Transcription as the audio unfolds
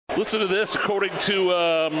Listen to this. According to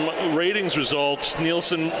ratings results,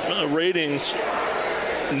 Nielsen ratings,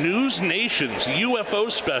 News Nation's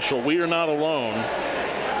UFO special, We Are Not Alone,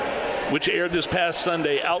 which aired this past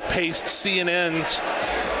Sunday, outpaced CNN's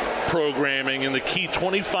programming in the key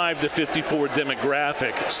 25 to 54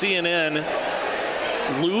 demographic. CNN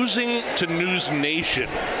losing to News Nation,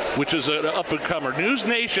 which is an up-and-comer. News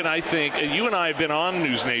Nation, I think, and you and I have been on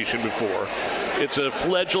News Nation before. It's a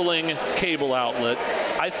fledgling cable outlet.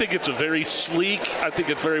 I think it's a very sleek, I think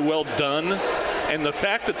it's very well done. And the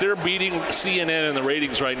fact that they're beating CNN in the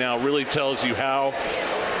ratings right now really tells you how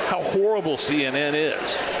horrible CNN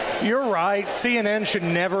is. You're right. CNN should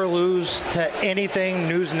never lose to anything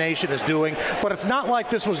News Nation is doing, but it's not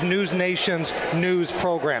like this was News Nation's news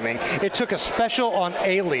programming. It took a special on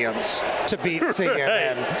aliens to beat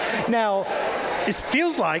CNN. Right. Now, it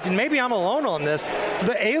feels like, and maybe I'm alone on this,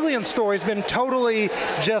 the alien story's been totally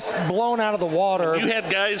just blown out of the water. You had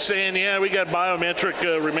guys saying, yeah, we got biometric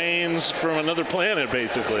remains from another planet,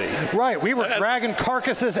 basically. Right. We were dragging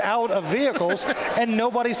carcasses out of vehicles, and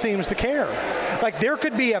nobody seems to care. Like, there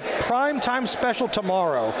could be a primetime special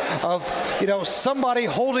tomorrow of, somebody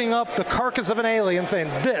holding up the carcass of an alien saying,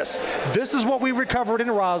 this is what we recovered in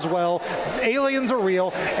Roswell. Aliens are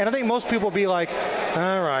real. And I think most people will be like,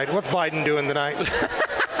 all right, what's Biden doing tonight?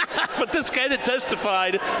 But this guy that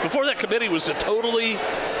testified before that committee was totally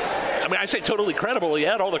credible. He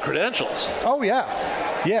had all the credentials. Oh, yeah.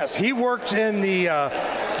 Yes, he worked in the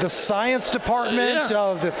science department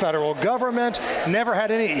of the federal government, never had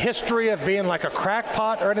any history of being like a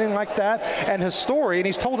crackpot or anything like that. And his story, and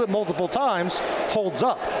he's told it multiple times, holds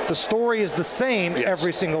up. The story is the same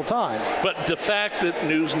every single time. But the fact that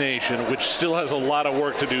News Nation, which still has a lot of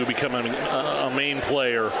work to do becoming a main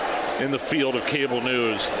player in the field of cable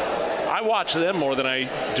news, I watch them more than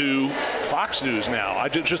I do Fox News now. I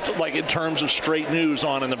just like in terms of straight news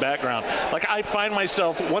on in the background. Like I find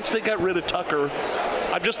myself, once they got rid of Tucker,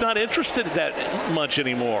 I'm just not interested in that much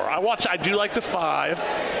anymore. I do like the 5,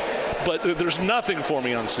 but there's nothing for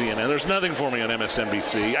me on CNN. There's nothing for me on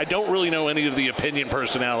MSNBC. I don't really know any of the opinion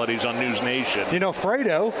personalities on News Nation.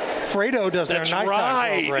 Fredo does their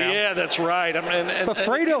nighttime program. Yeah, that's right. But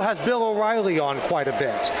Fredo has Bill O'Reilly on quite a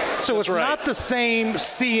bit. So it's not the same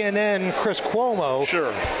CNN Chris Cuomo.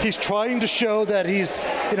 Sure. He's trying to show that he's,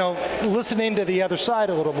 listening to the other side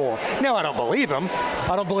a little more. Now, I don't believe him.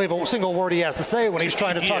 I don't believe a single word he has to say when he's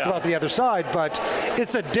trying to talk about the other side, but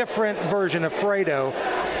it's a different version of Fredo.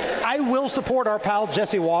 I will support our pal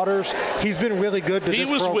Jesse Waters. He's been really good to this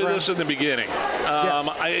program. He was with us in the beginning.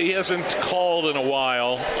 He hasn't called in a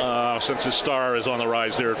while since his star is on the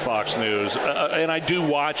rise there at Fox News. And I do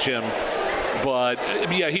watch him. But,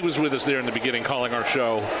 he was with us there in the beginning calling our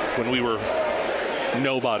show when we were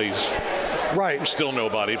nobodies. Right. Still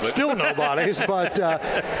nobody. But. Still nobodies. But,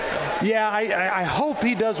 I hope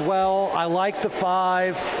he does well. I like the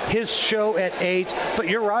 5, his show at 8. But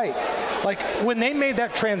you're right. Like, when they made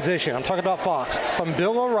that transition, I'm talking about Fox, from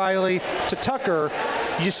Bill O'Reilly to Tucker,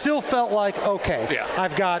 you still felt like, okay,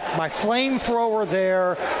 I've got my flamethrower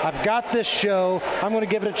there. I've got this show. I'm going to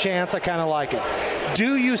give it a chance. I kind of like it.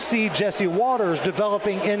 Do you see Jesse Waters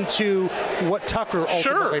developing into what Tucker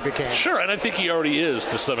ultimately became? Sure, and I think he already is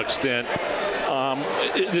to some extent.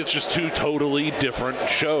 It's just two totally different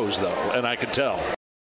shows, though, and I could tell.